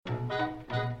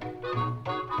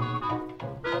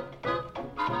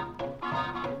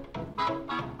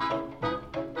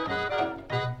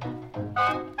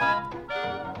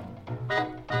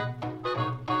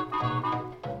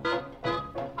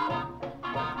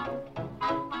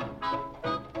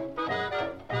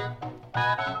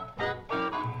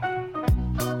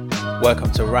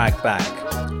Welcome to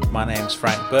Ragbag. My name's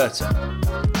Frank Burton.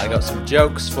 I got some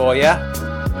jokes for you,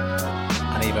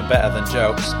 and even better than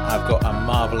jokes, I've got a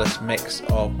marvellous mix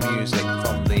of music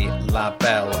from the La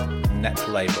Belle net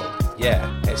label.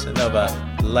 Yeah, it's another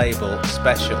label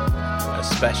special, a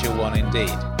special one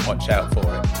indeed. Watch out for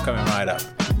it, coming right up.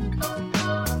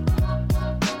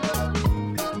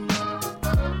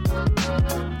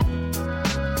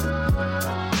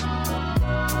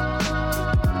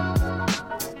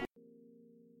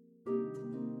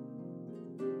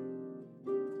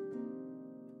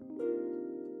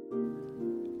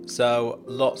 So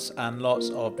lots and lots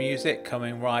of music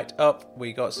coming right up.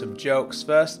 We got some jokes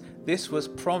first. This was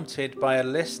prompted by a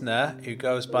listener who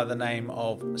goes by the name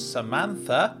of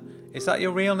Samantha. Is that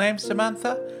your real name,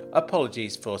 Samantha?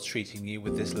 Apologies for treating you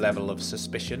with this level of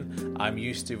suspicion. I'm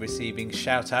used to receiving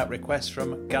shout-out requests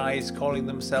from guys calling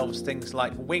themselves things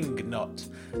like Wingnut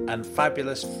and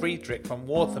Fabulous Friedrich from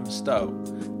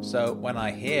Walthamstow. So when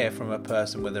I hear from a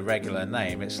person with a regular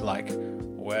name, it's like,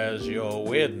 where's your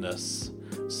weirdness,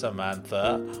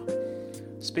 Samantha?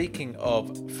 Speaking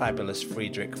of Fabulous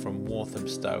Friedrich from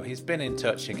Walthamstow, he's been in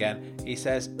touch again. He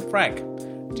says, Frank,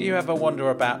 do you ever wonder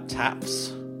about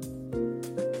taps?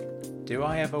 Do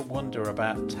I ever wonder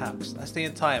about taps? That's the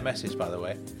entire message, by the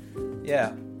way.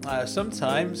 Yeah,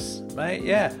 sometimes, mate,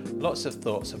 yeah. Lots of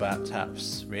thoughts about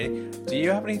taps, really. Do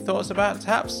you have any thoughts about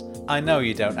taps? I know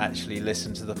you don't actually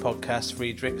listen to the podcast,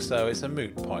 Friedrich, so it's a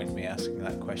moot point me asking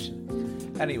that question.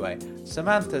 Anyway,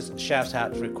 Samantha's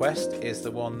shout-out request is the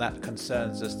one that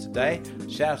concerns us today.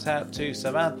 Shout out to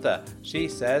Samantha. She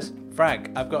says,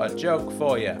 Frank, I've got a joke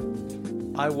for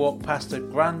you. I walked past a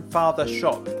grandfather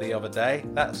shop the other day.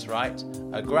 That's right,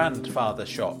 a grandfather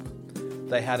shop.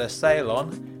 They had a sale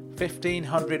on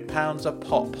 £1,500 a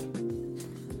pop.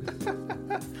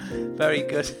 Very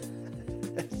good.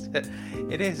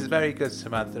 It is very good,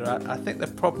 Samantha. I think the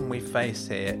problem we face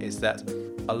here is that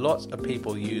a lot of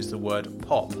people use the word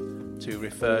pop to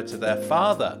refer to their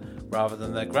father rather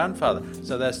than their grandfather.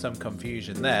 So there's some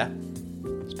confusion there,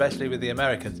 especially with the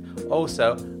Americans.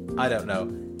 Also, I don't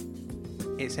know.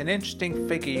 It's an interesting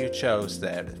figure you chose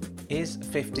there. Is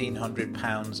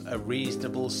 £1,500 a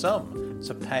reasonable sum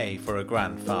to pay for a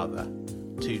grandfather?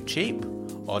 Too cheap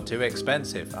or too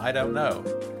expensive? I don't know.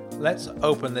 Let's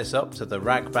open this up to the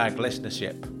Ragbag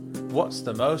listenership. What's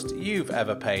the most you've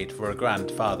ever paid for a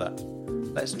grandfather?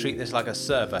 Let's treat this like a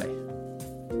survey.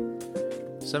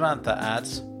 Samantha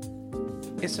adds,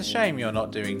 it's a shame you're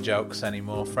not doing jokes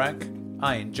anymore, Frank.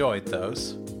 I enjoyed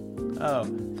those. Oh,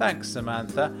 thanks,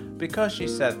 Samantha. Because you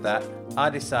said that, I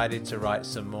decided to write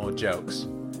some more jokes.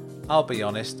 I'll be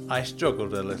honest, I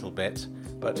struggled a little bit,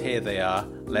 but here they are.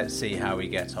 Let's see how we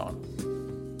get on.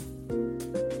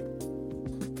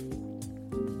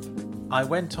 I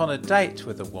went on a date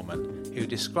with a woman who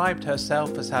described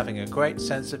herself as having a great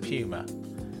sense of humour.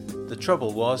 The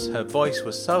trouble was, her voice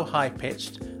was so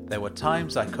high-pitched, there were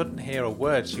times I couldn't hear a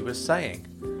word she was saying.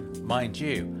 Mind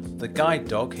you, the guide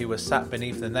dog who was sat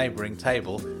beneath the neighbouring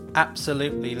table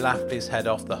absolutely laughed his head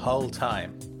off the whole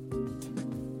time.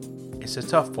 It's a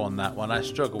tough one, that one. I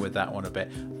struggle with that one a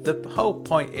bit. The whole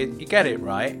point is, you get it,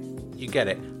 right? You get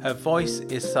it. Her voice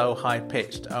is so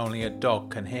high-pitched, only a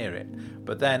dog can hear it.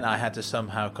 But then I had to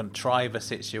somehow contrive a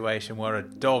situation where a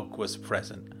dog was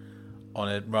present on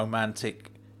a romantic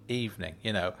evening,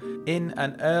 you know. In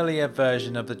an earlier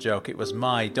version of the joke, it was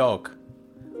my dog.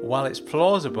 While it's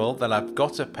plausible that I've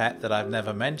got a pet that I've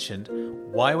never mentioned,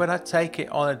 why would I take it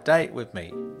on a date with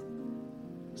me?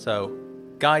 So,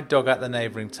 guide dog at the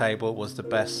neighbouring table was the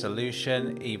best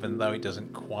solution, even though it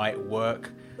doesn't quite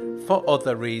work. For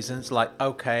other reasons, like,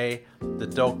 okay, the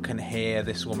dog can hear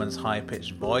this woman's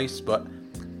high-pitched voice, but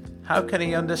how can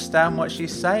he understand what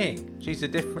she's saying? She's a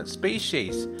different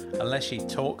species, unless she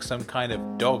talks some kind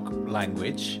of dog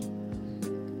language.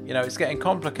 You know, it's getting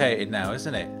complicated now,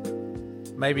 isn't it?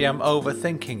 Maybe I'm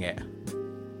overthinking it.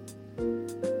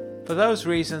 For those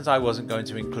reasons, I wasn't going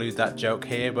to include that joke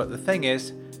here, but the thing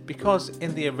is, because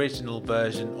in the original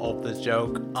version of the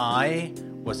joke, I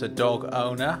was a dog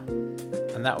owner,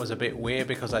 and that was a bit weird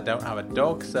because I don't have a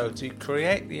dog, so to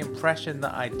create the impression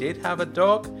that I did have a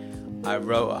dog, I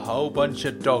wrote a whole bunch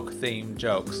of dog-themed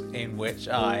jokes in which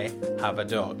I have a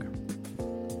dog.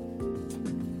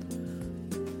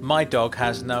 My dog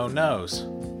has no nose.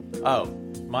 Oh,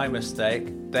 my mistake.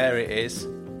 There it is,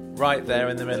 right there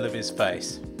in the middle of his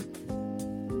face.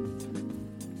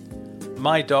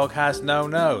 My dog has no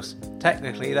nose.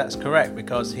 Technically that's correct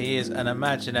because he is an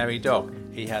imaginary dog.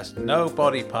 He has no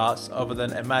body parts other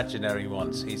than imaginary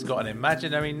ones. He's got an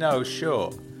imaginary nose,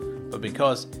 sure, but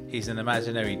because he's an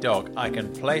imaginary dog, I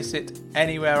can place it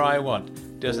anywhere I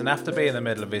want. Doesn't have to be in the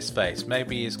middle of his face.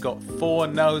 Maybe he's got 4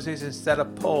 noses instead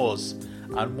of paws,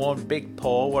 and 1 big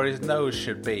paw where his nose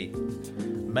should be.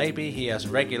 Maybe he has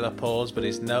regular paws, but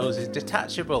his nose is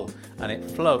detachable and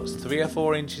it floats 3 or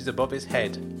 4 inches above his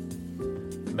head.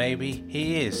 Maybe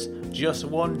he is just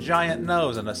 1 giant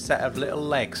nose and a set of little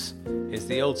legs. He's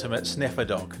the ultimate sniffer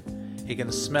dog. He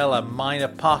can smell a minor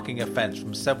parking offence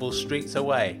from several streets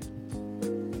away.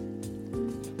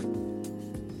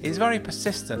 He's very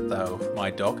persistent though, my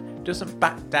dog. Doesn't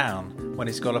back down when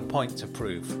he's got a point to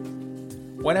prove.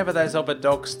 Whenever there's other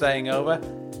dogs staying over,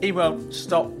 he won't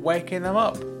stop waking them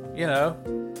up, you know.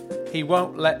 He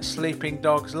won't let sleeping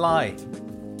dogs lie.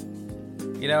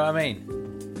 You know what I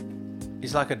mean?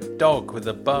 He's like a dog with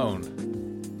a bone.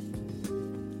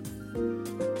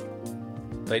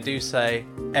 They do say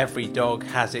every dog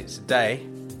has its day.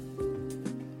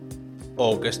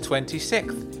 August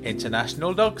 26th,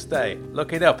 International Dogs Day.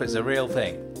 Look it up, it's a real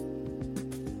thing.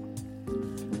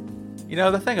 You know,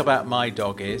 the thing about my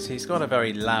dog is he's got a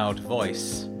very loud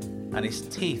voice and his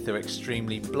teeth are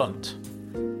extremely blunt.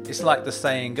 It's like the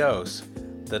saying goes,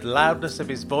 the loudness of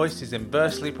his voice is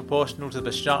inversely proportional to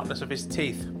the sharpness of his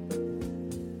teeth.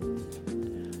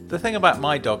 The thing about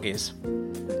my dog is,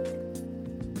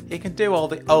 he can do all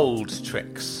the old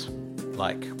tricks,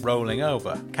 like rolling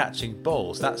over, catching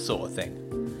balls, that sort of thing.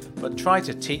 But try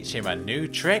to teach him a new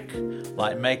trick,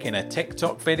 like making a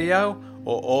TikTok video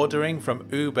or ordering from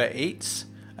Uber Eats,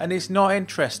 and he's not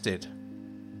interested.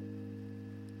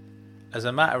 As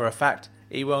a matter of fact,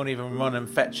 he won't even run and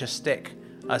fetch a stick.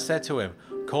 I said to him,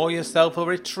 "Call yourself a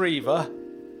retriever."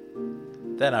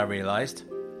 Then I realised,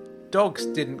 dogs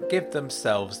didn't give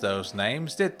themselves those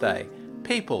names, did they?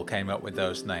 People came up with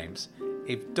those names.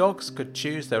 If dogs could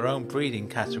choose their own breeding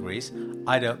categories,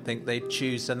 I don't think they'd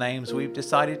choose the names we've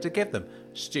decided to give them.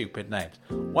 Stupid names.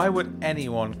 Why would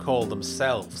anyone call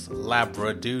themselves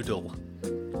Labradoodle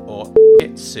or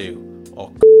Shih Tzu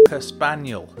or Cocker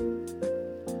Spaniel?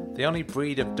 The only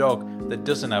breed of dog that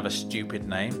doesn't have a stupid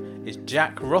name is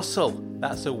Jack Russell.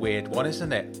 That's a weird one,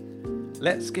 isn't it?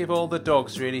 Let's give all the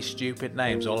dogs really stupid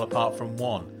names, all apart from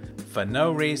one. For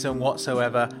no reason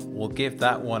whatsoever, we'll give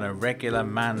that one a regular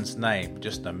man's name,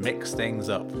 just to mix things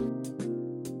up.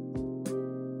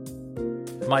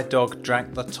 My dog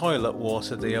drank the toilet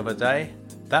water the other day.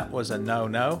 That was a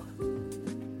no-no.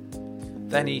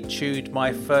 Then he chewed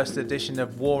my first edition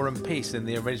of War and Peace in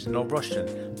the original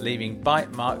Russian, leaving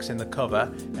bite marks in the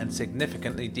cover and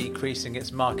significantly decreasing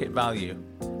its market value.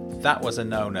 That was a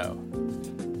no-no.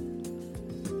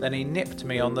 Then he nipped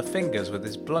me on the fingers with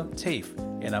his blunt teeth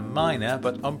in a minor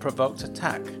but unprovoked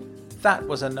attack. That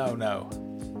was a no-no.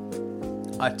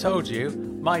 I told you,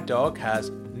 my dog has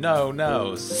no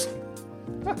nose.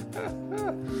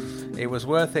 It was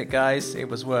worth it, guys. It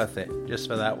was worth it, just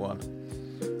for that one.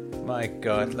 My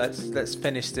God, let's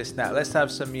finish this now. Let's have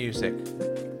some music.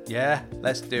 Yeah,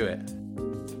 let's do it.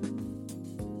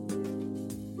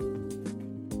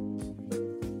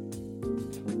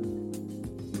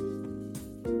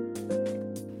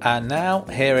 And now,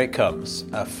 here it comes.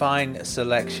 A fine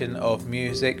selection of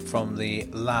music from the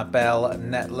Label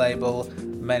net label.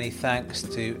 Many thanks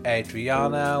to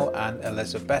Adriano and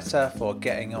Elisabetta for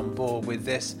getting on board with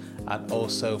this and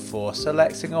also for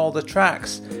selecting all the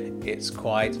tracks. It's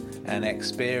quite an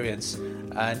experience.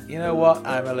 And you know what?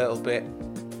 I'm a little bit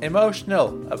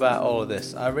emotional about all of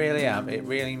this. I really am. It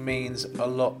really means a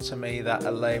lot to me that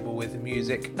a label with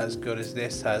music as good as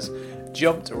this has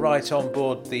jumped right on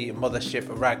board the mothership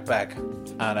Ragbag,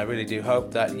 and I really do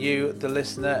hope that you, the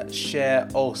listener, share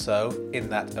also in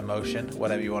that emotion,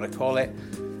 whatever you want to call it.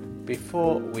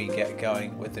 Before we get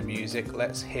going with the music,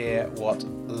 let's hear what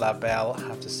Label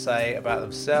have to say about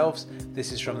themselves.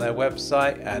 This is from their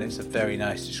website and it's a very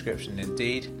nice description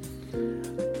indeed.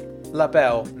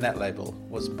 Label net label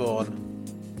was born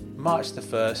March the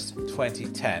 1st,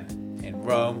 2010 in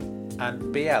Rome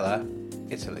and Biella,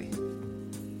 Italy.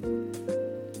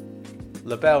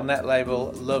 Label net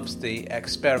label loves the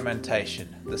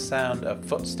experimentation, the sound of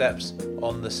footsteps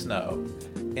on the snow,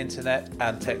 internet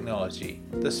and technology,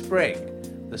 the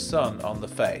spring, the sun on the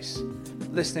face,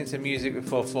 listening to music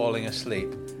before falling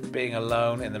asleep, being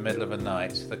alone in the middle of the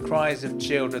night, the cries of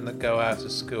children that go out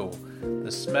of school,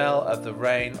 the smell of the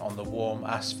rain on the warm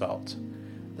asphalt,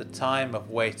 the time of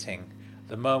waiting,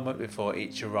 the moment before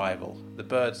each arrival, the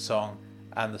bird song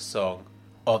and the song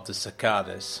of the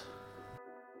cicadas.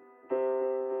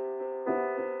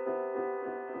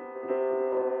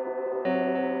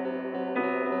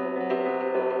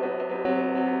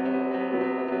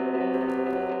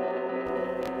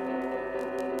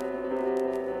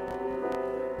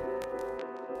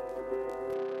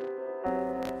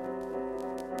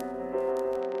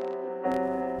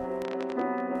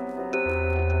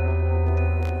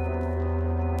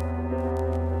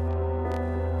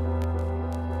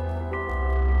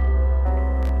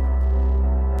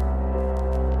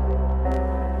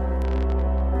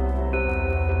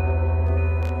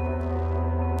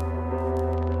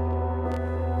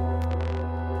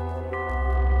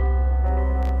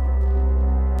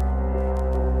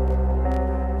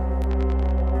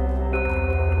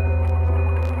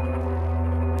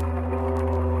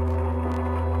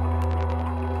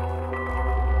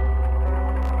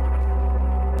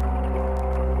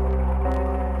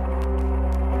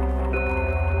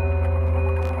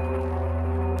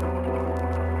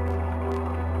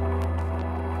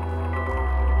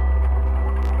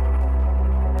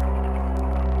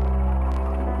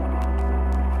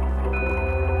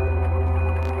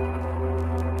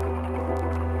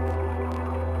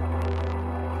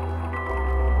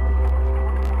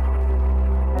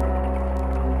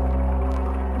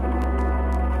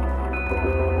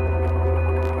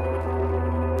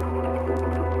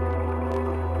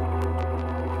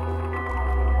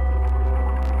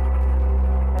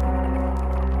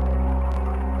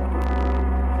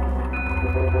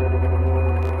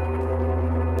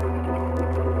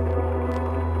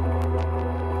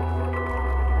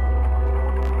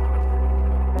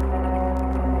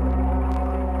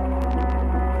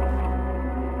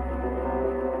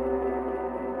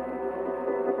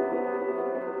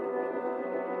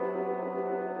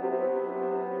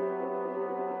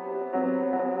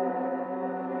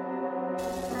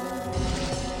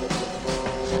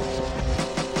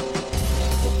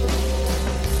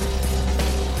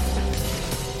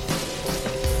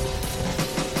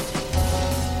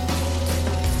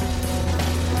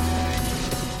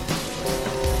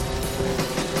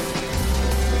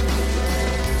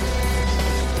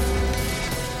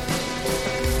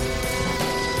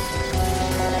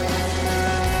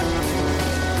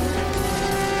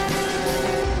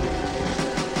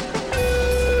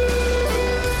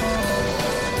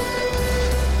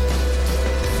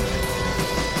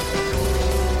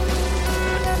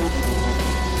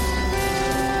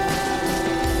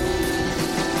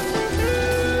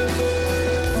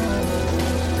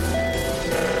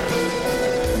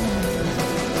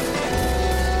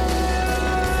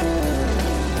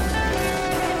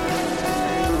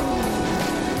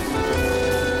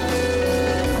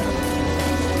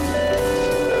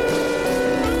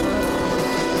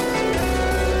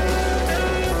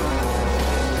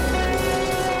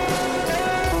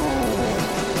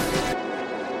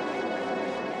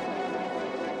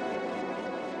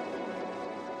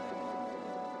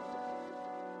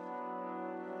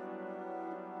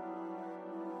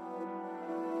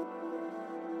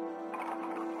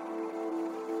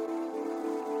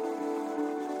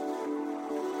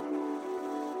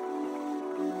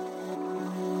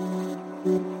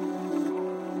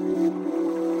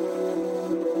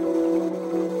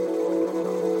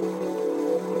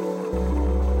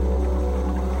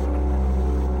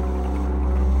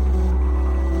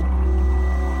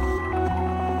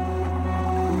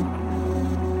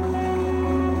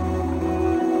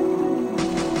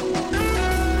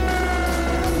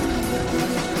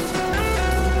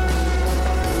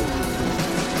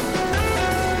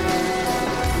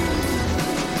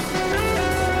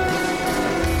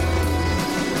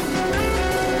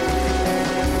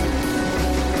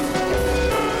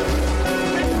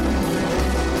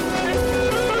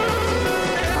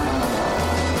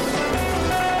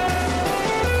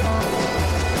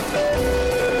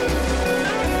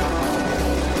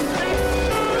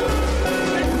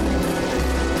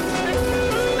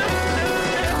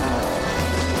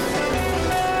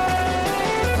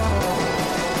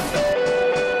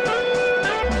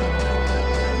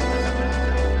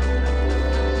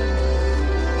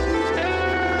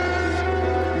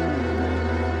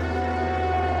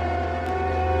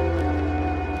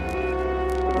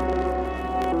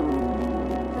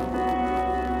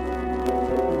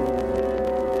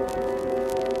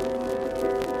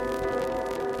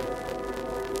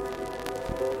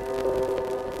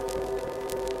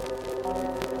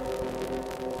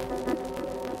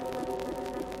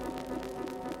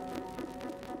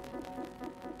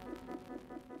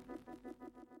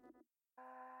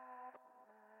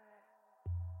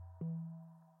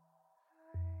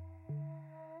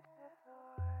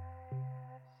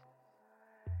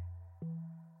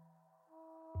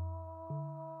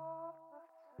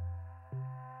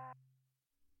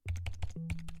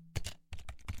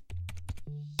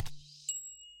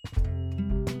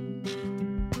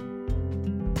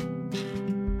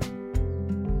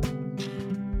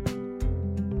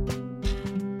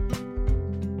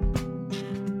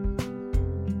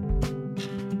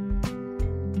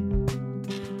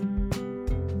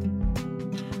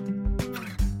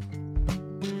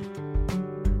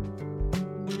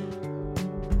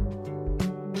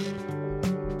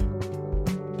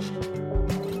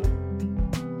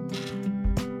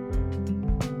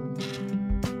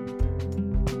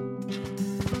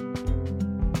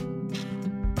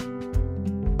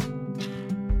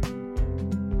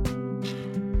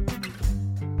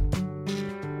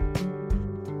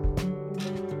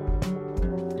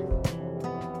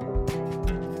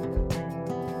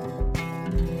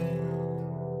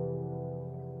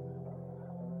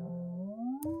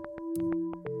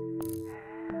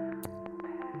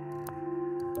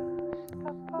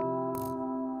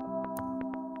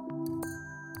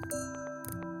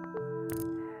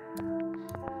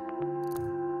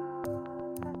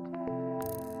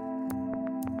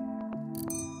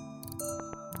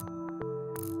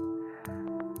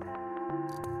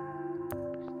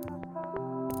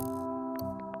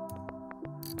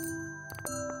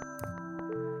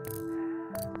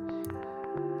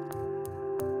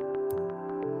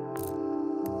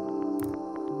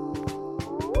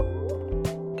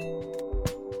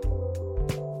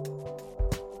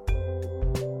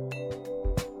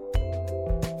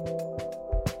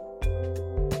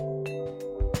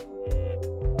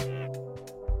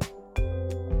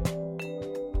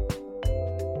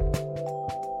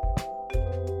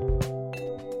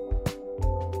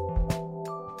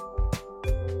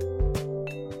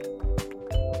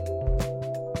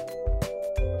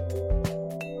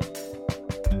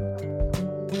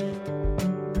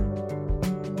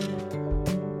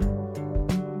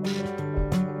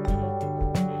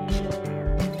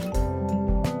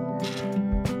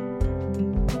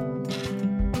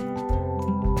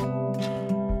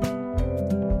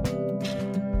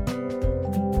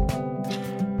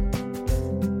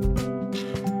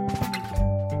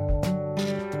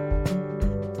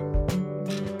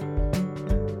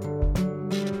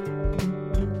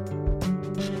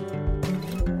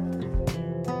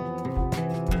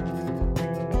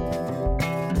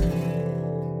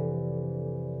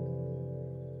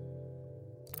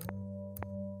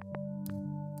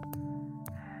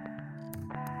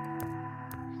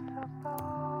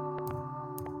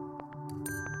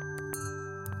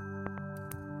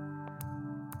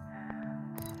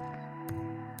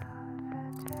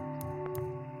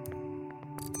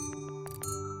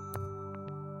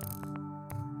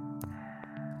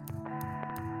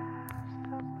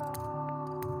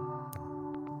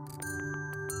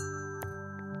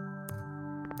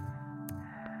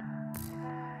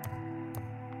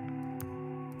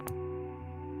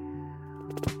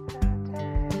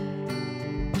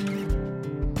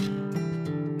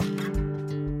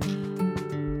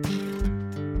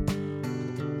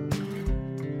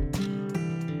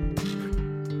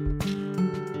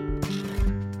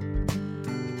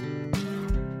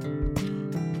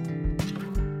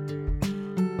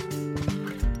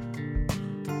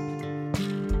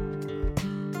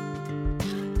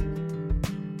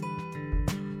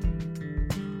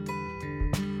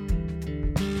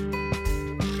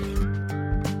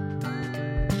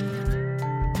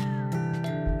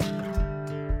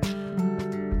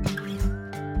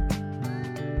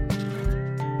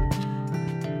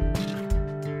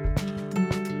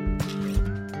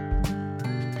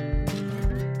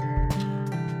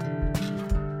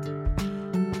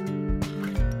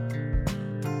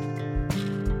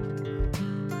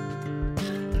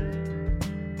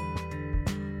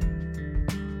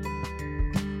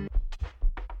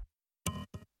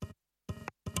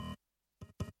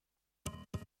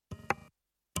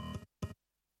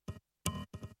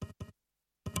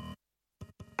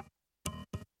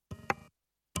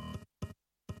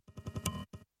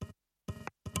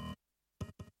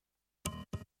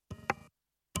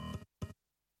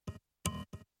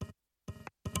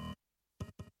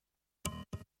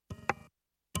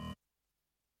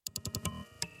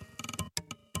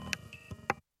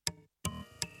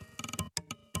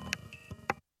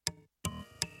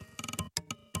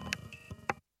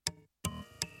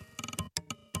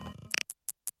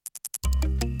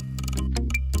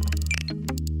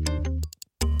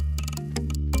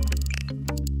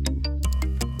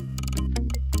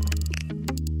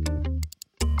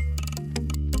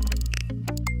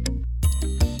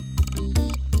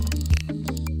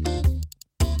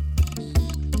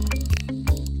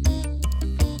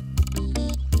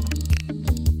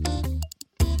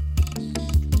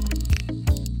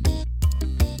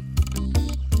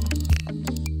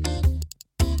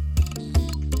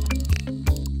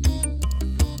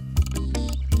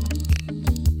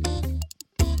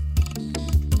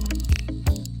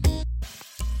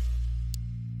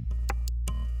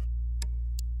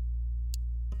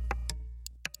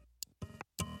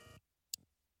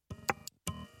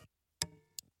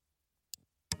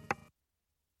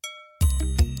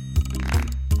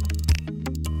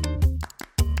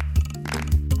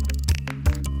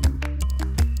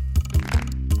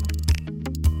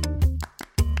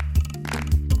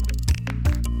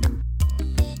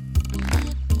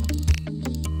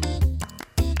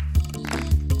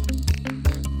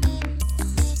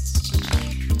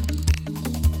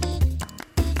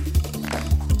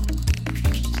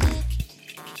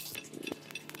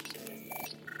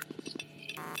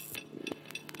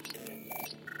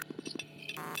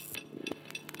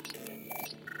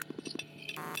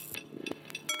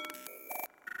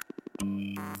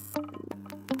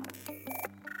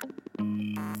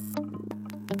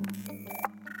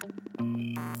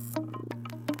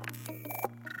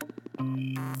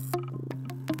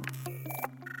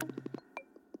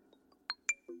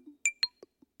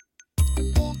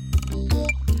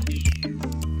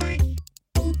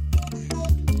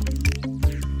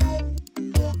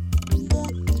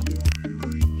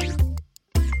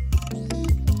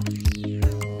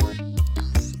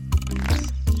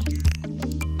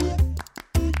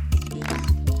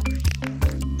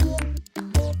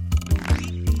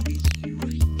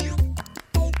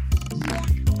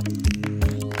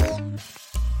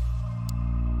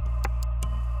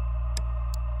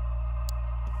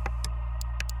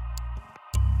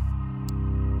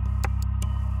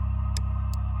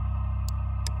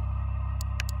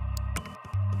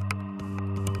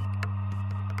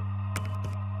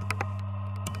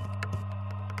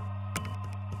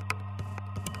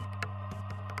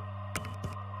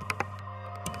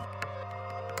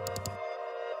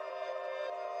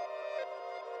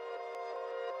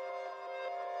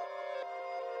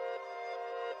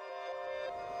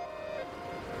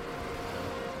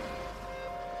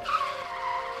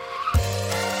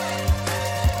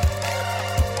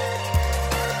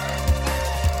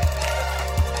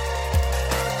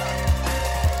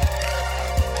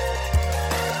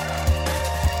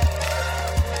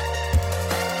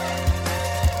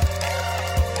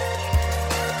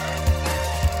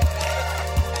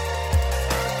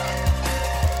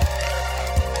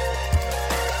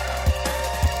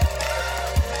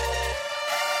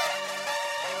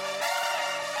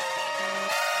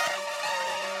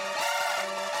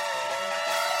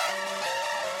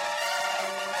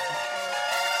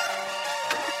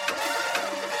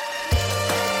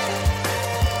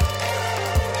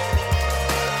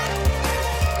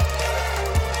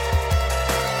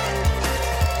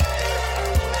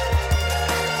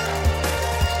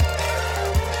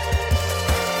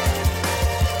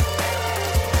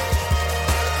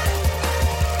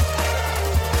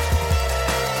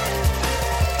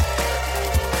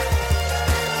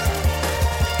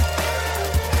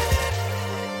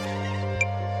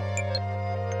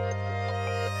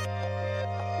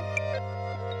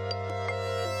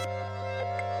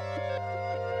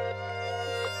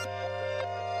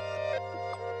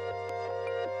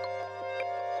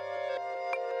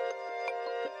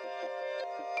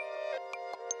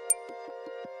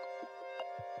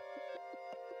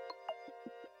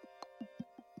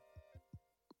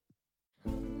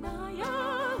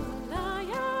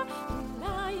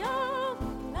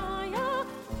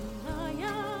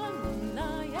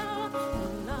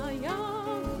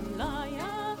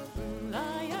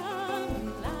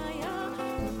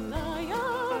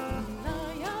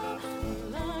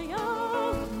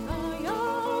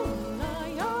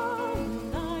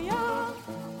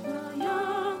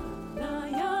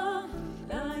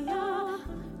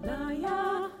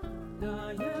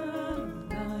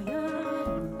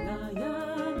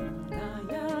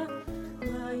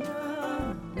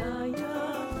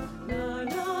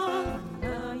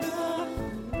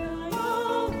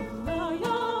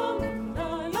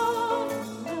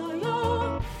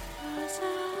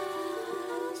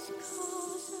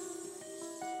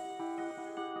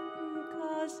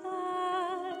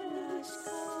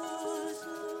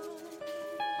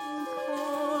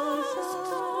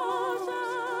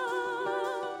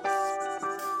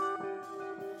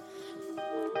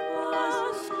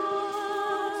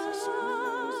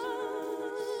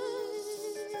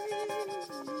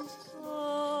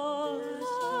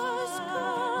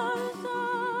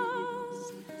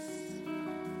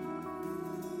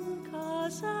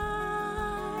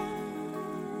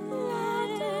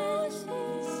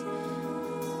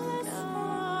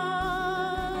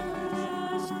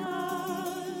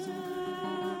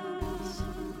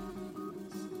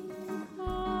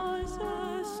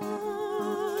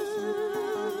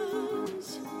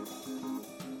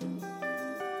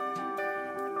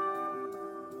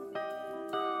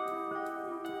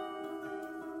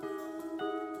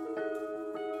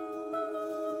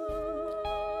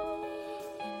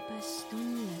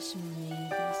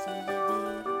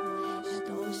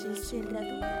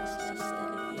 cerraduras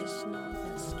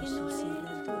desnudas que no leen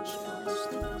tus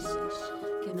postales,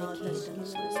 que me quitan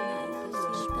los naipes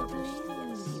y el tablero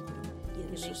del libro y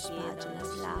en sus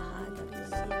páginas la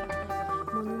jarra,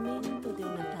 monumento de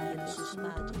una tarde sus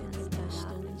páginas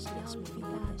bastones ya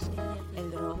olvidadas, el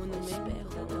rojo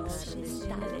espejo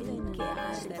occidental en que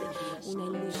arde una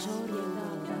ilusoria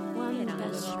nueva.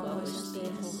 Cuántas cosas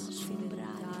dejamos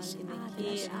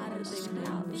umbrales, arde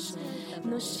esclavos,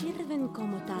 nos sirven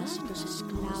como tácitos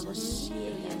esclavos,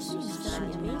 ciegas,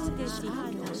 extrañamente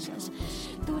dignosas,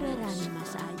 durarán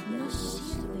más allá, nos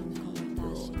sirven como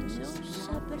tácitos, nos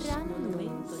sabrán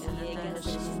momentos ciegas,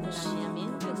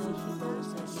 extrañamente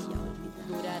dignosas,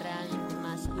 durarán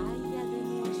más allá de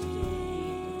nuestro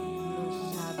libro, nos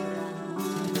sabrán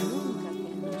nunca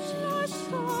que nos las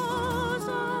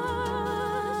cosas,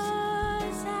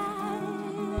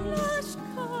 cuántas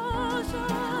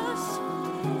cosas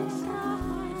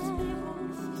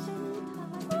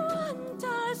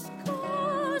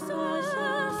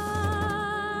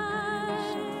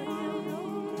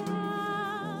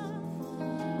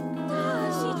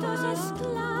tácitos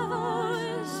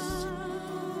esclavos,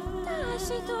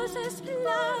 tácitos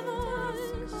esclavos,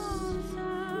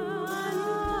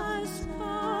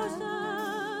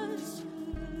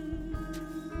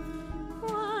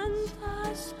 cuántas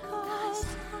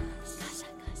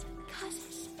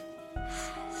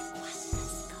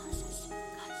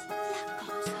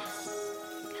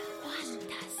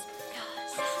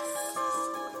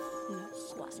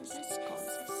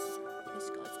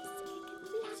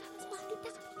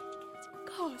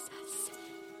cosas,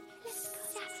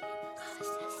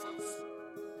 cosas,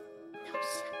 no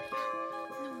sabrán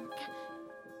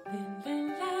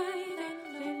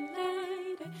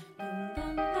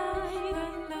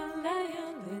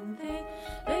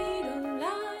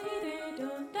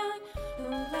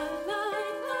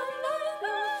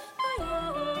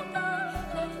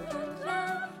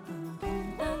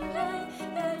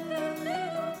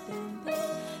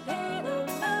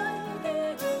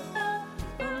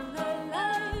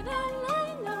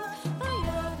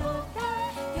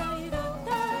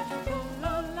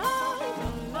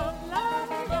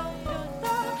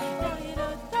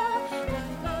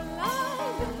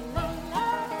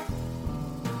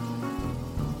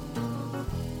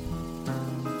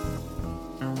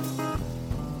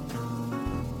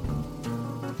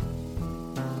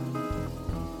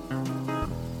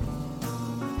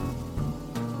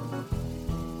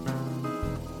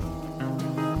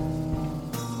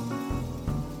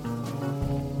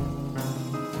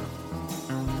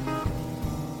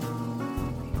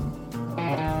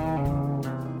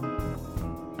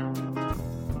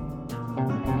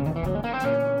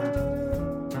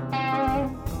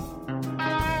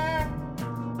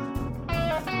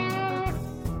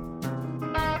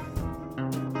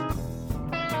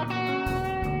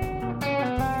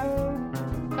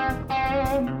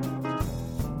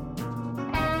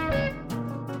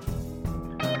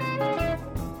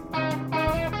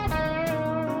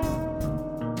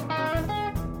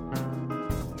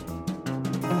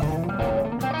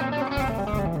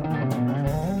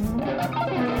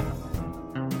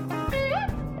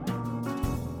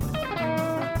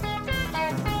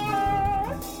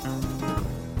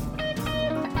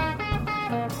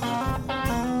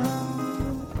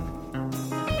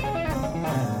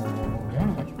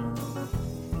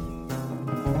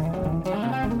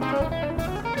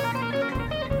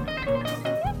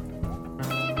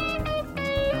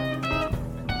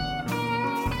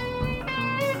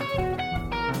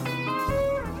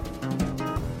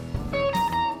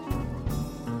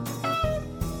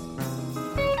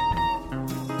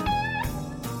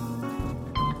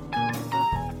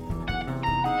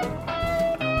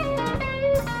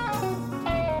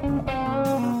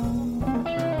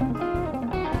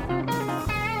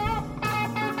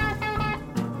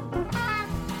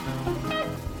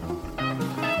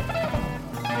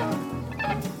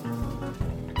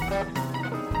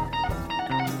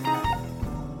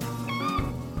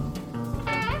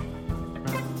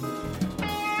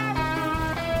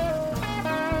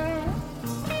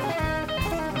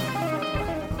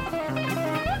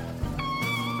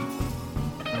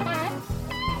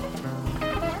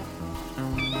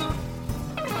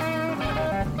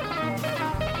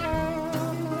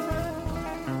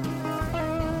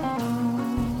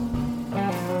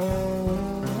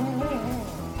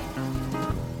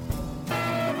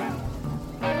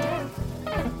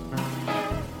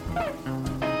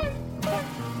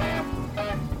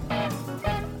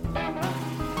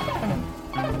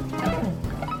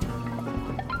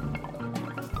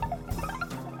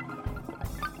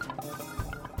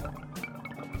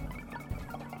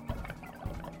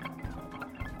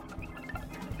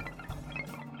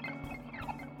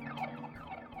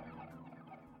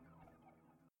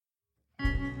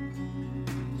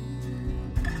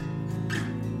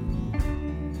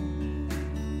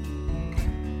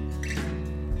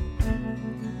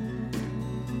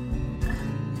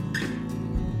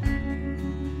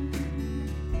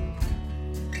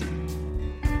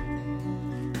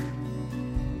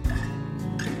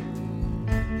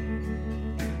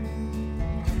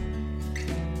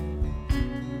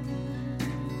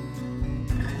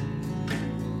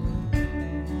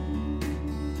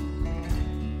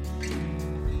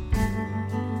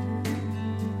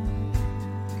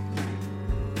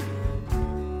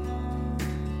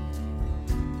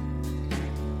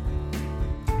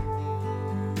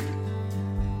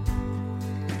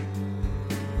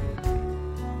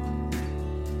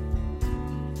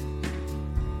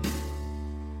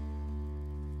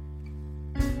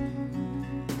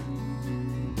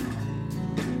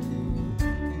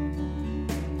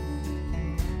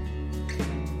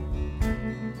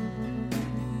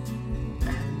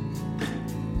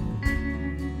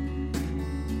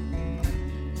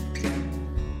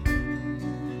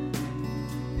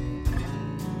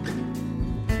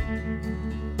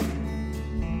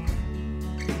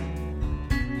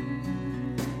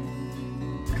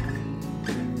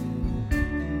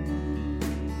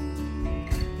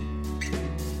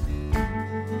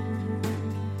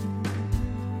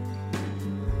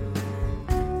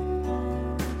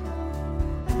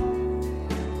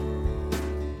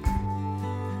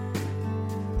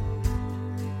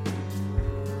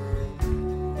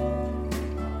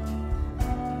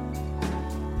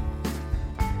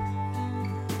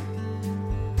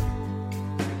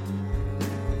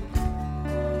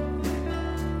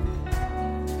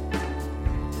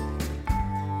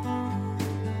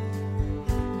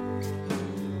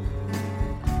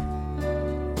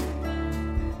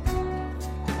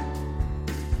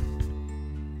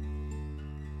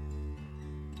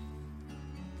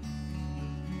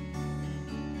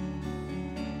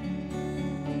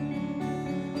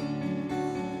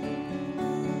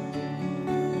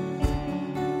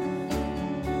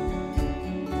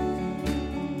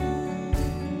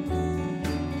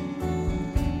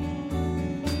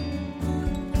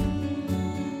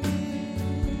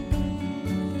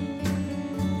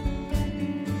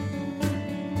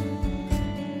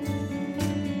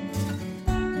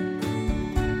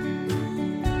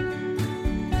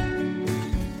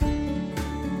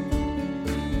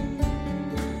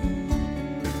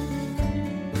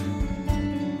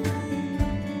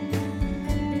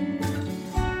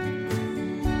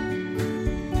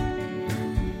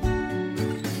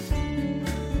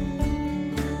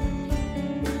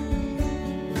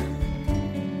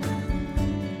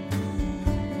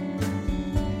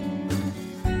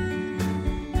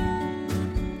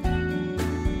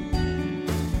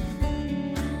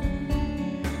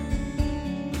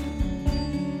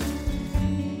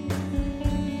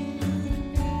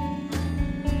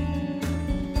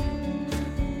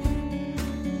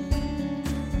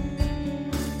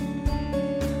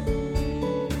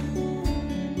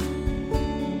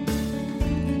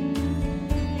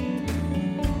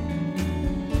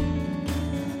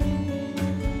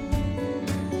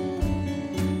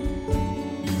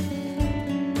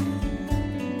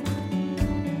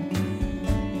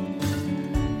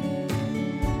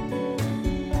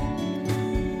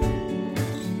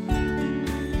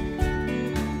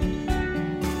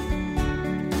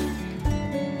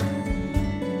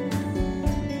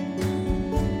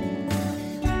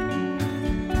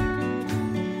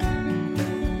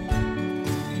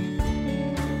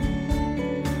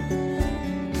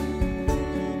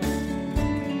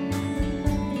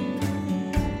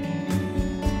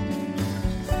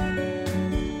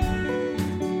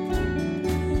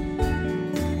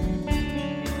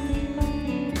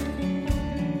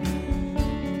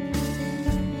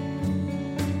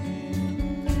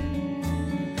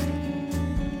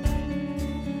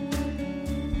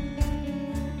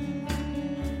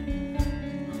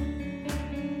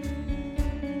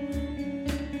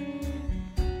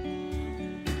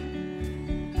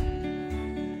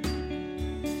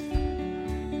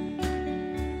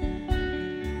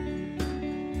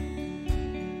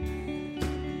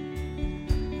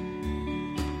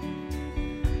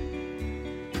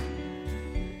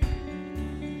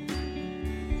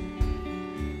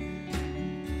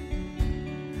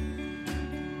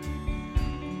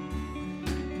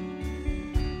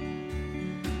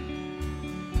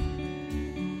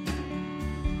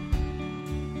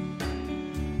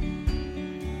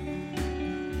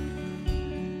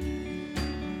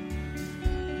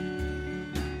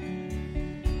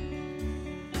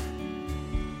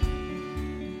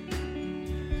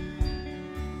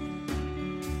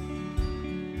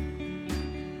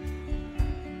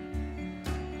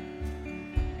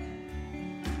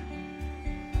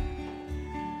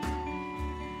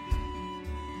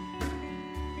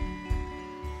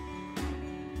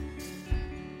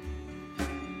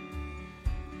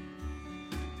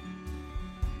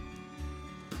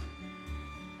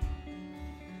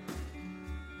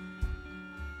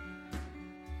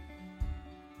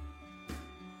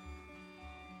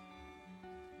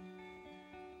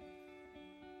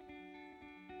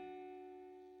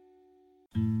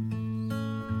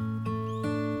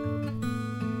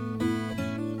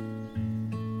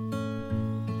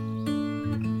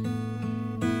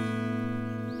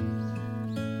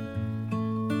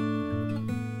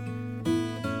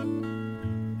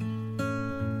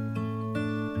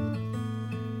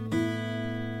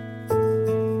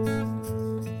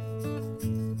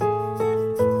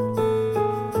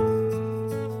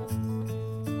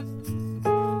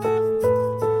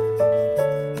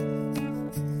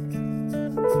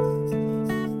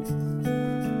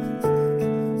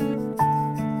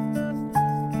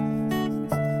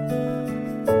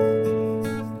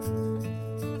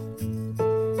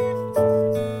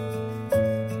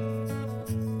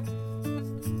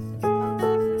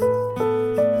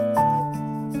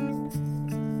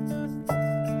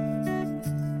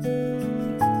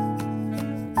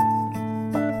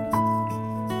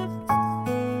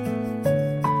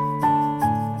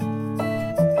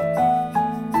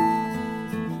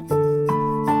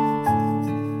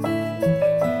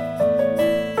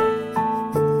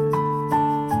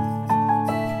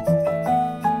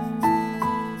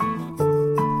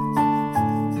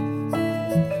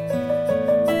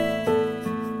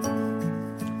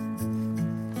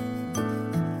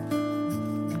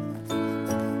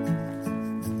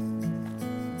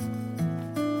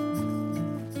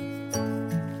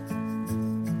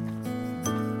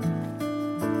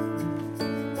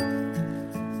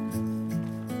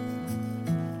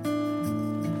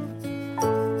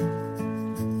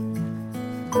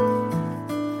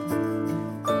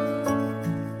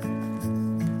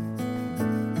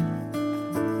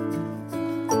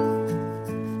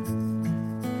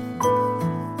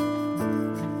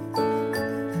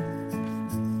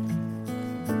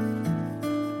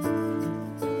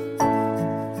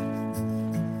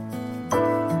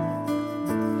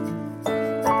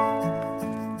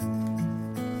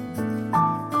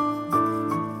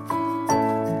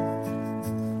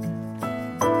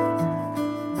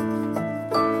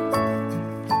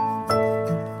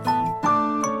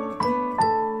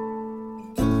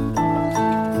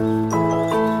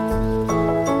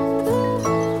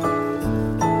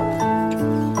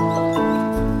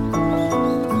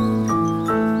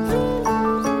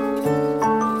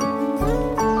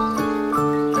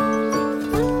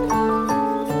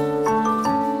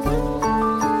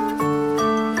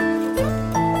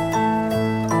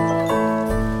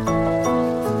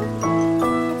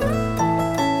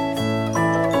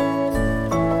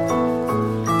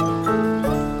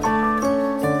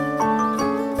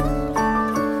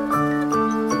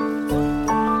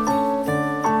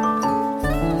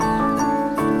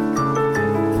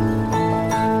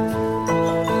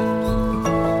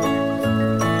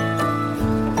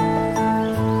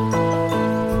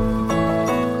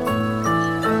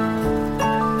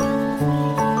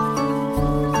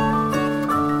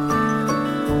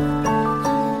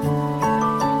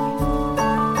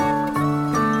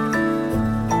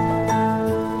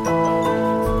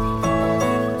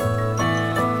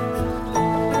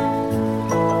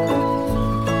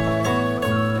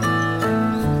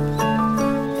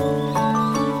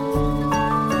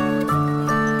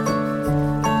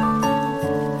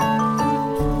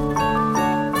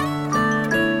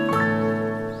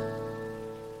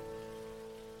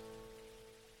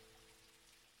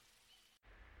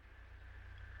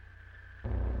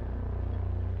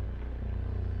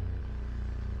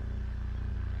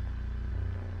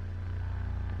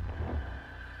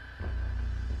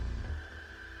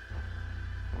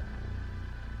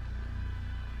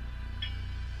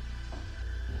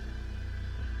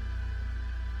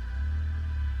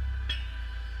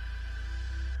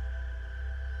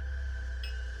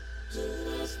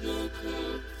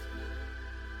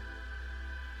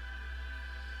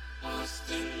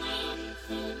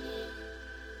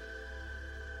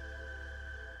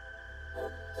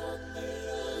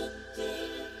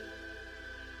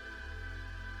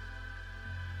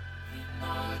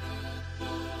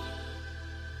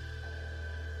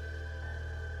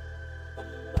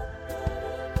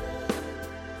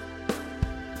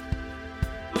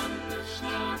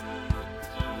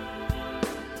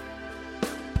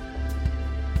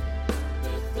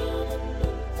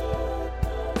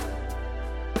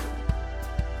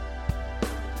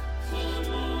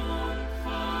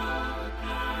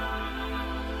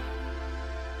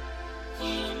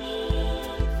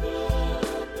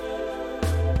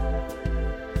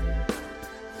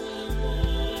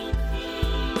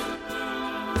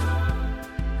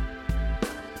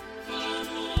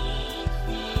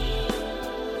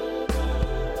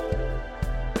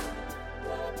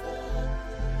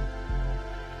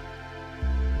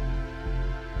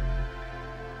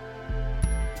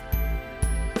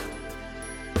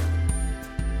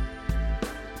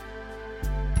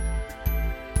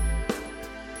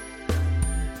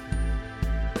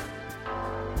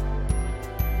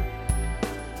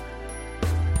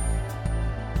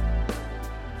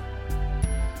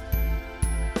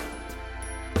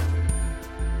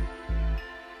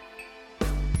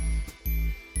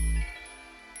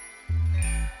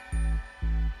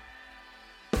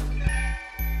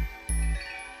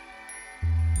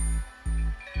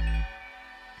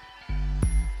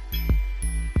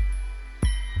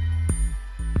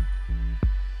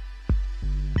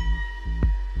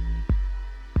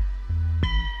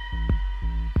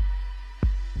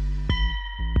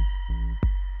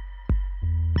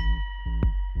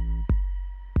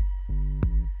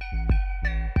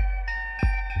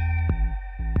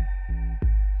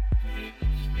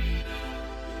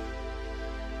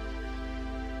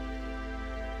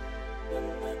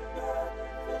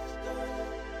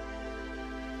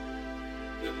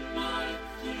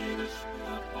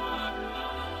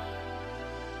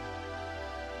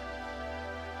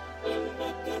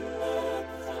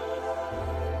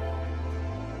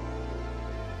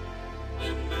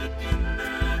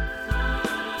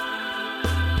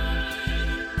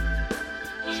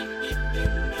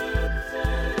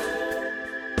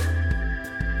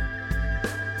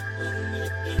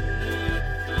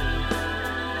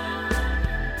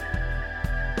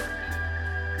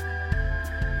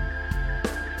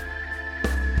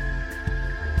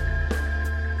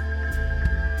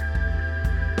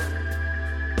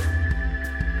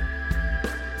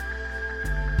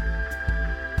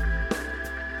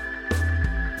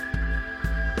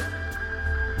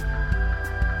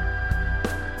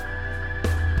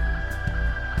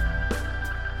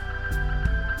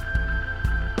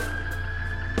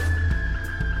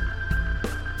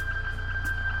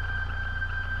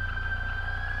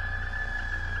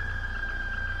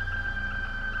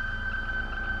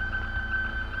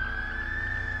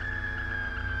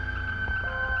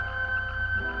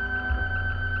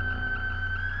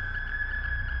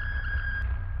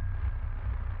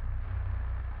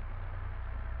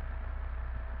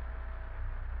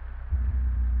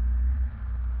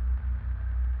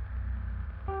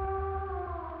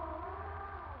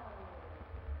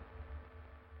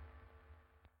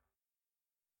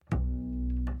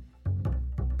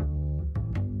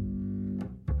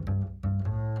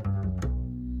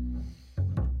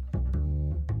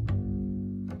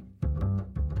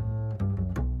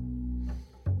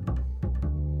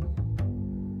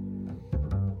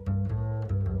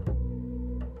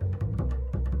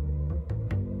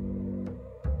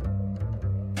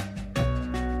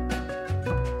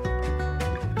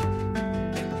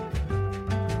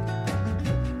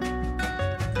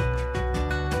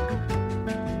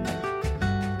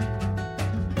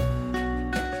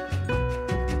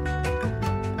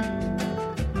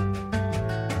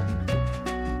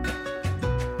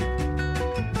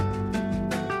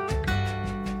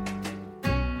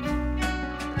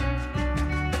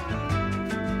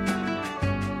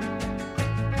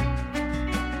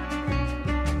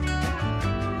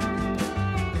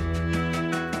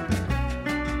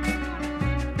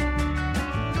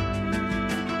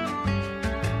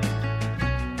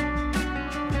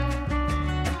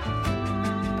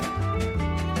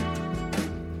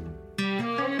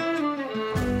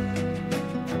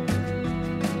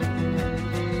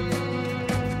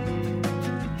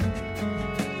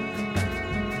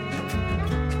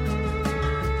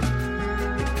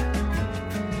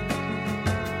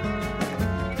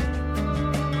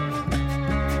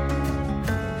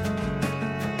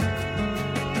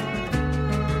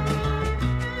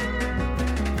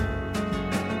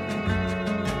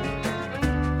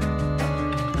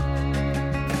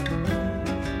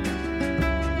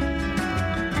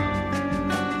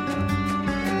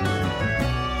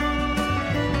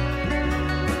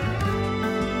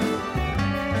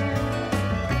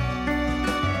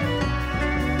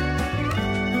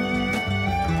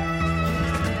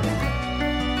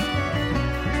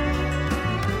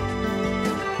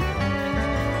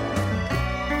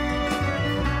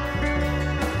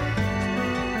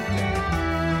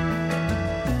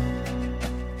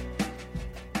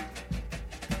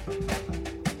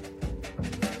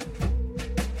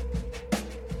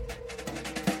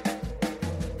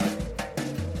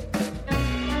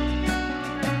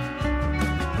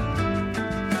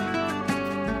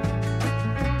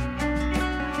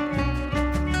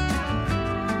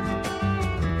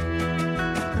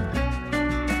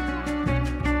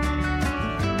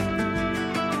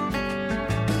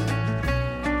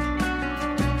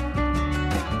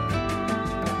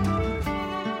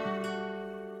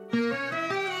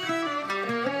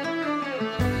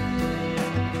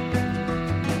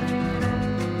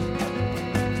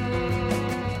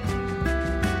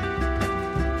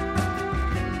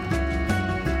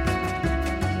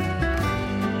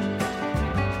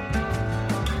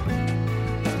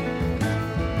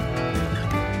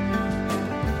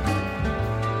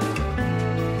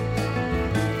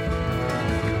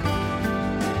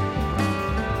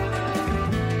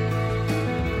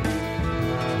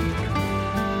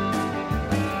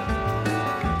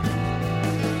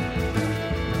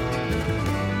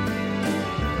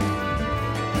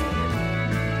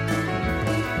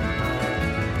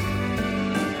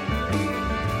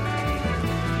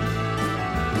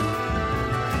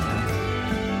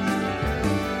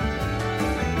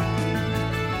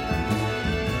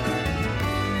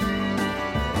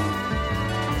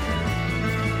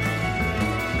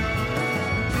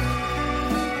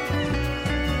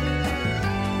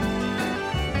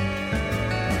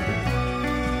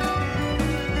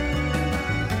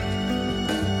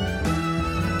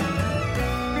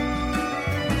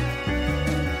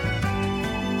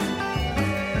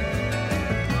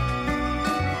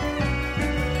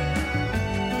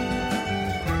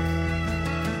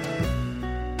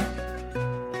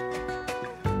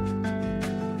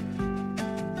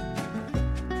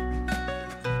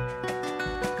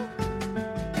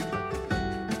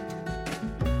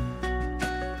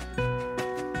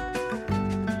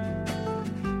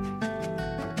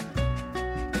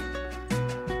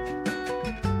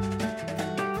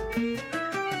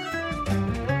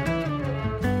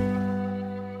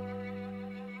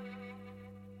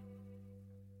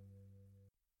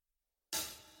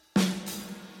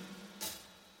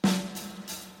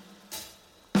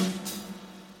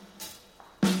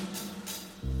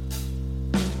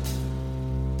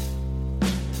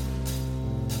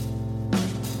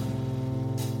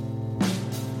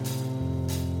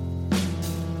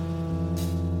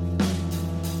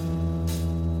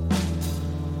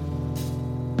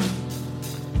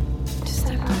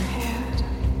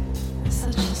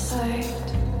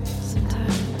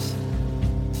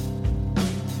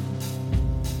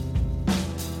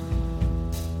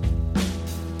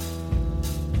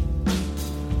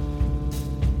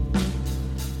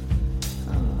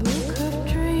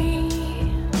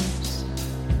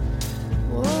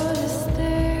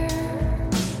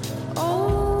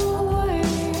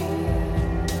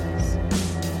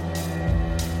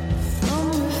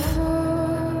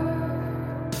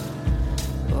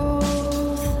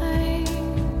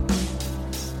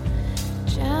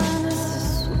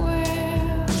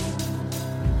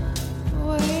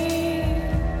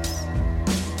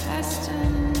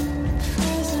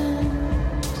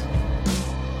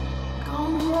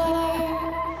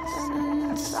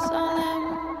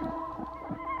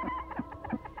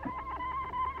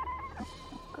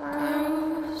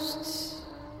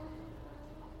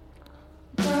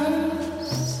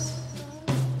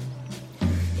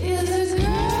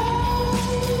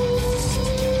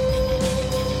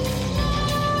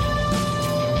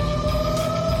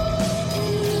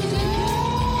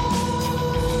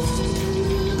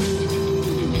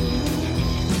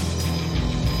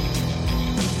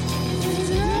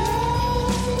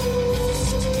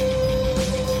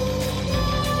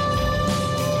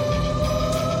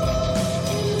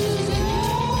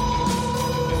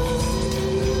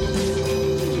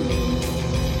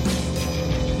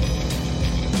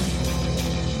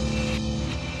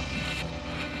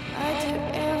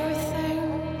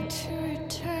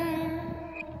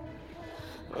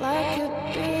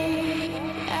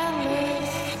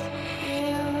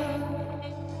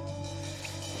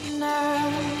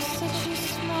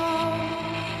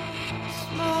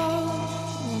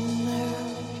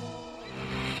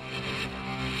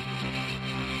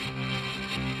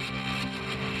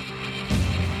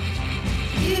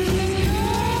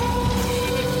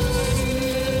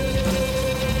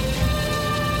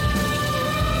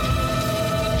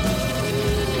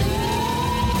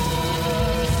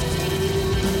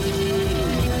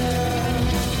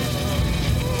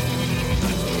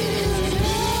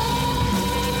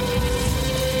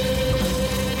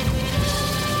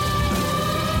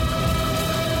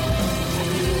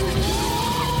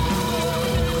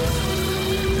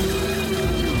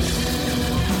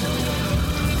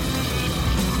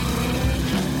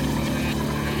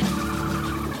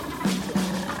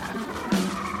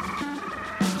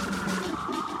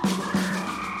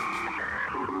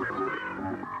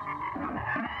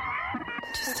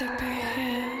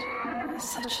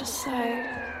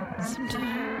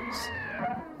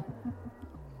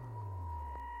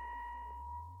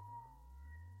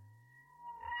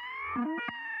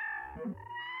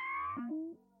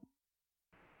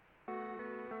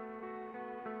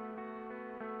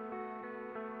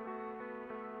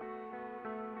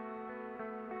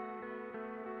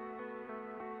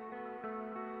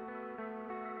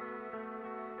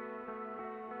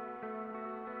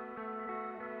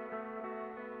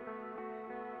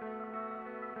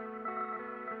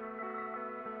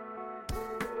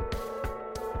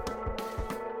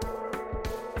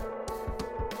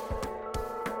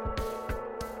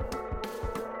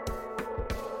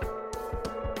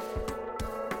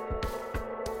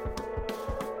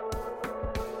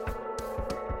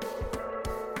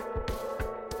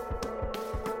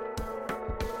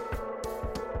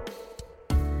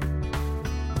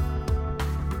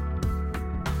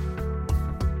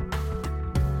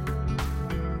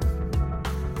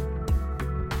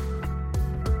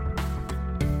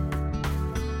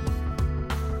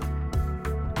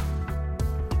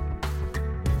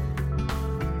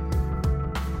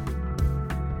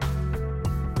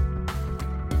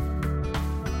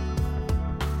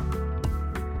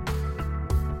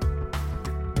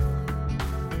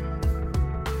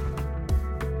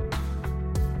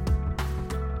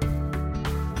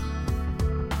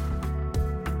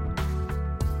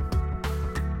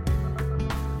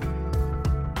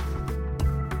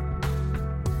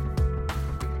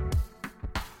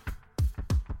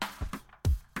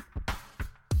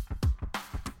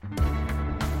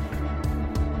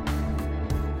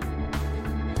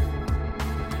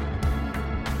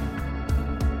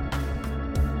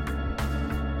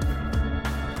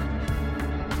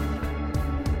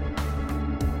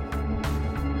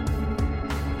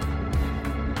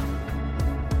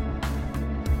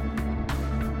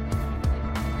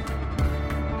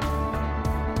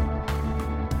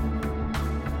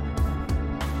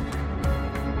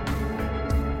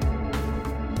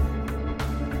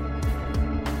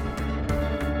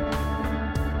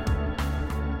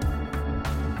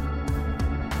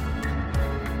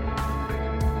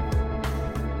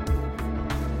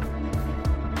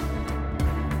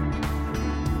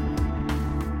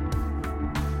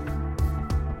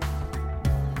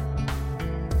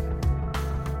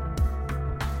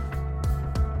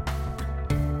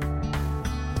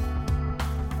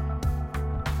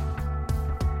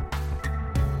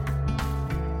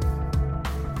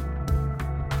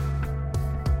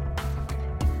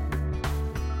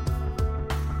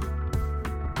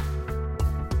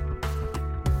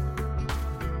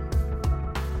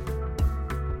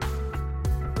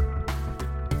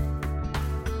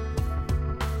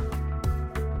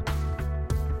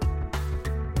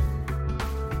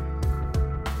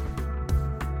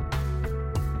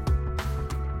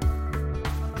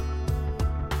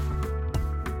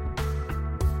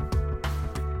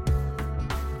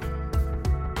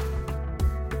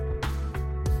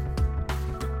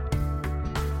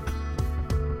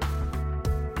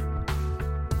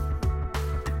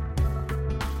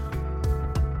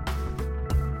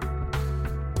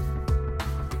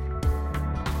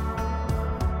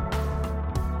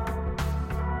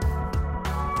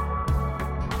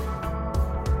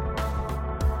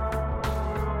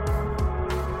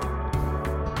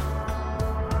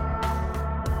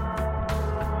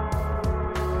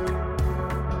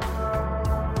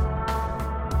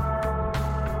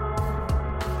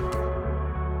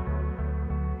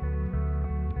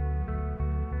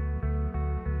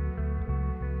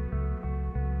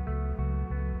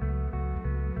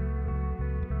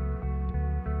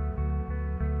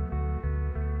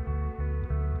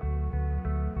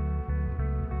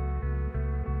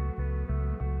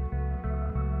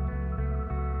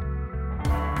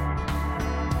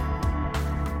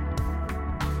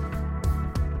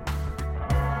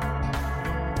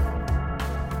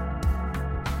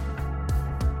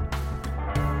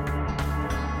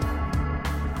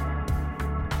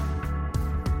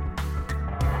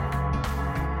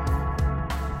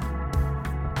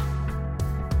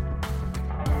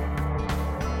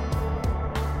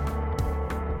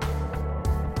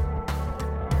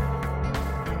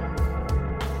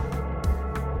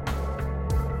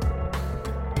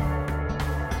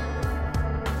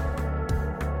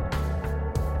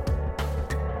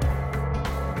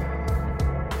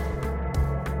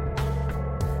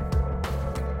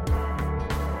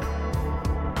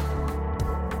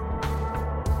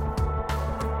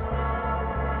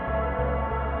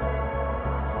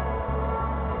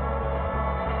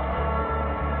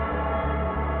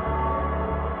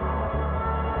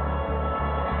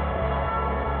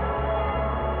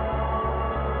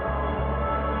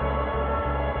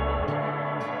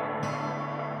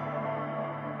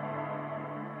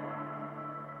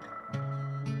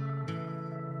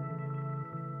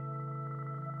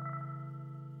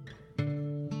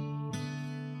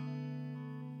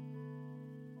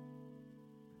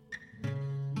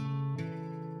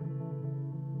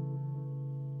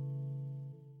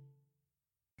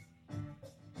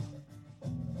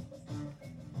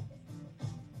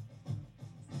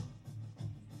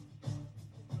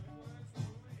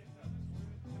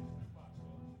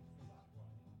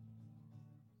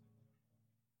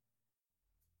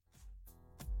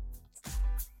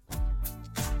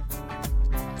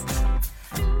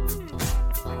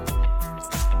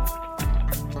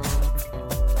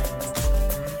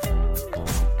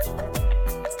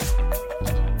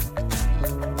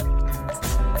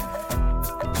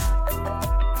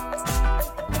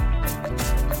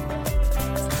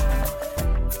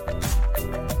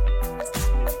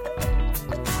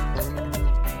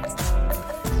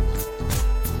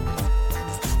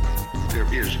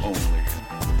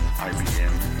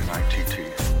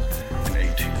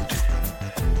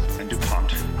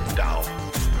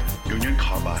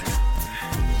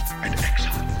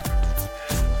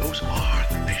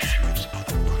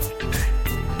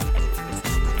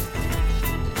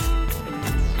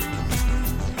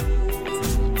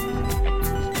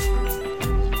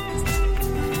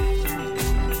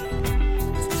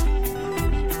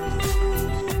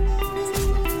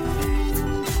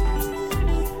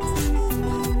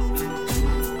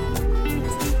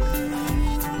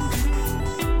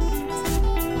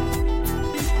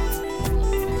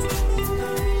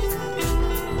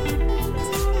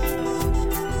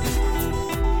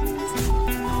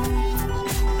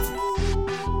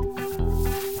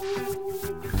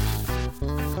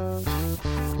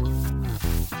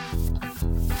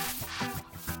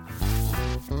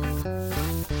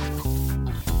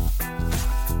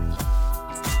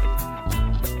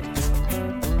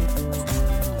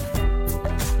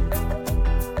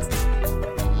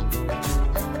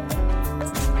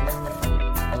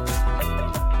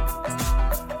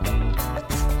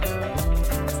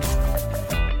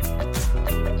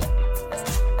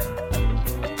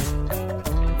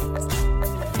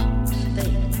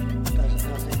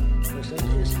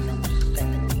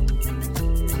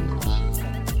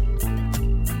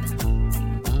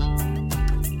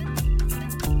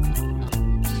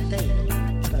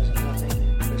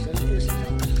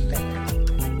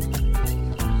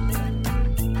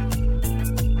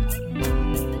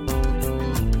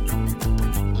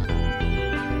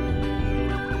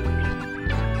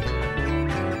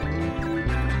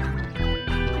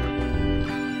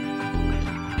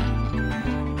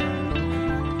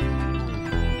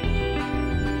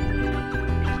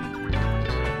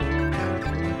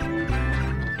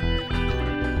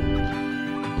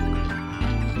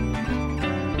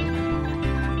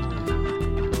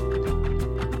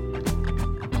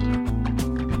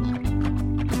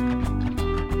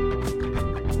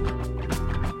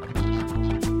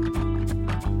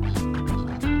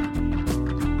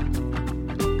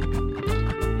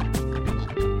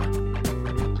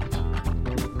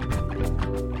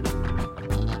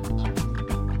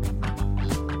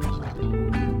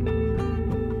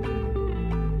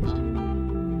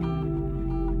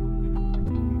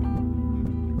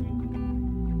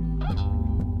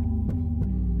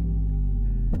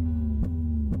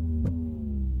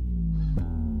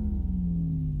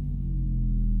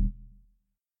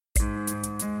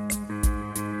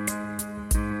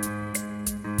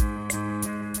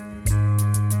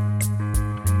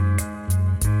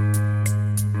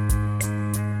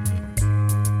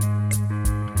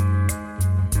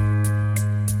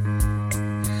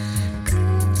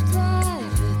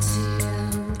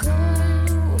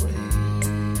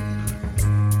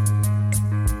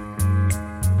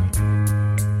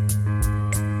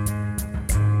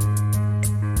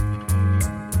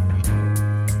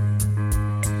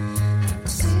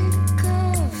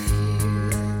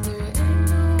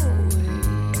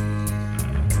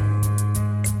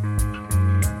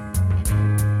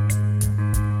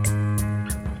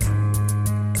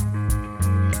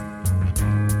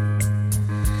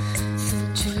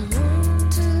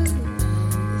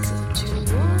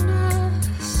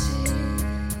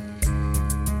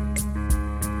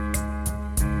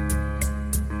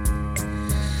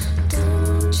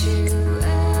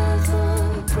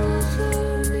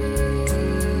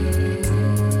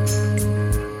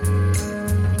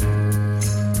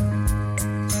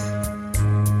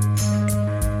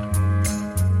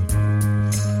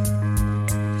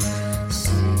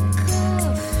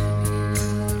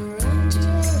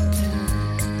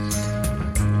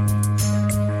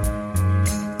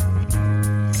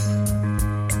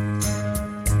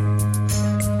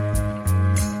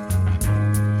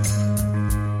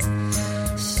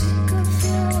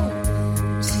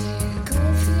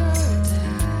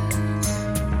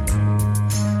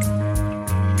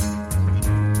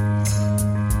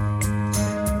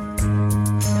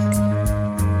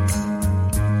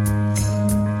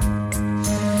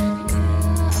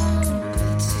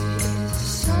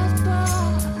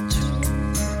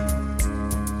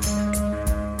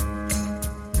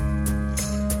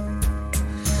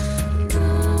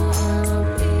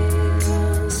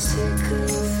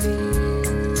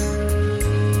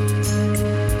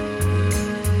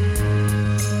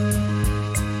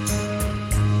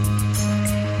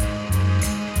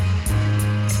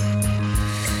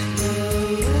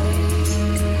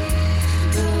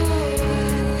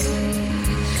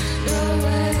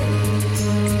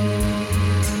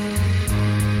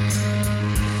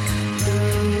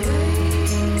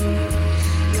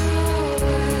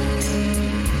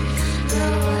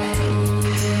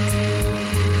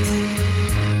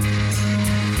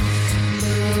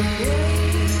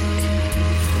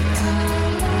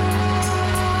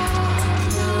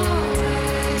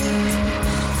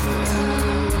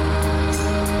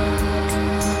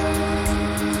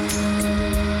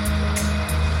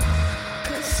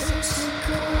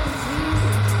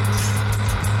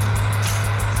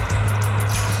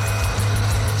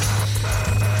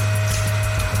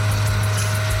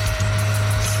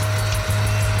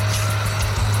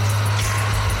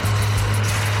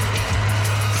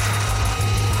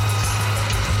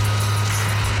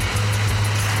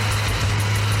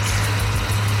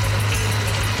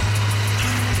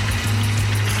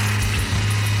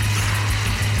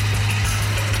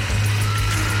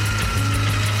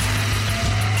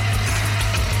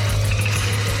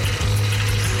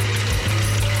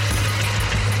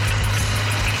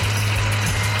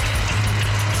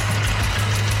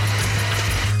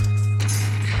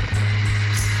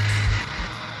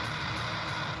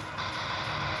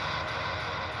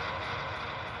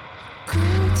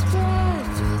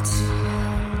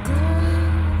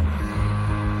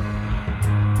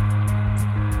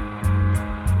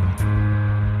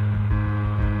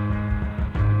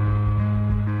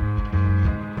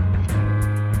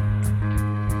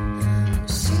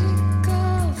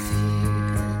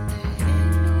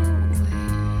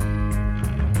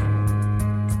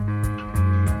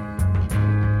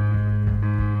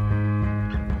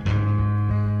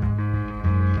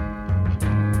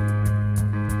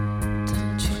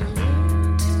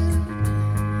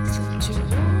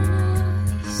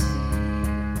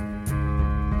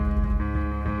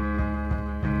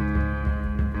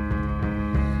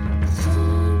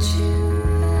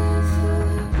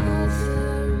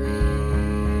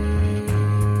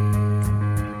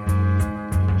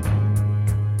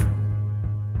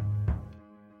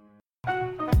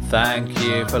Thank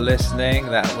you for listening.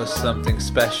 That was something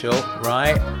special,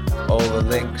 right? All the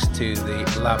links to the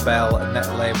Label net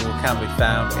label can be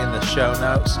found in the show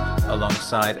notes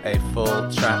alongside a full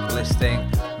track listing.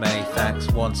 Many thanks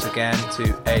once again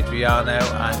to Adriano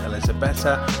and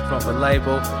Elisabetta from the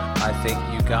label. I think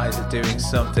you guys are doing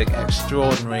something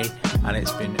extraordinary and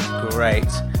it's been great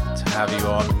to have you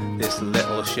on this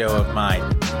little show of mine.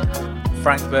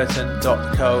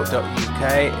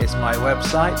 frankburton.co.uk is my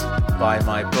website. Buy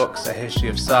my books, A History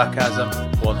of Sarcasm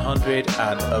 100,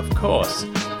 and of course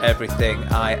Everything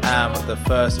I Am, the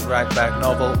first Ragbag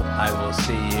novel. I will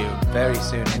see you very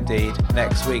soon indeed,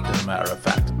 next week as a matter of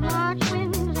fact.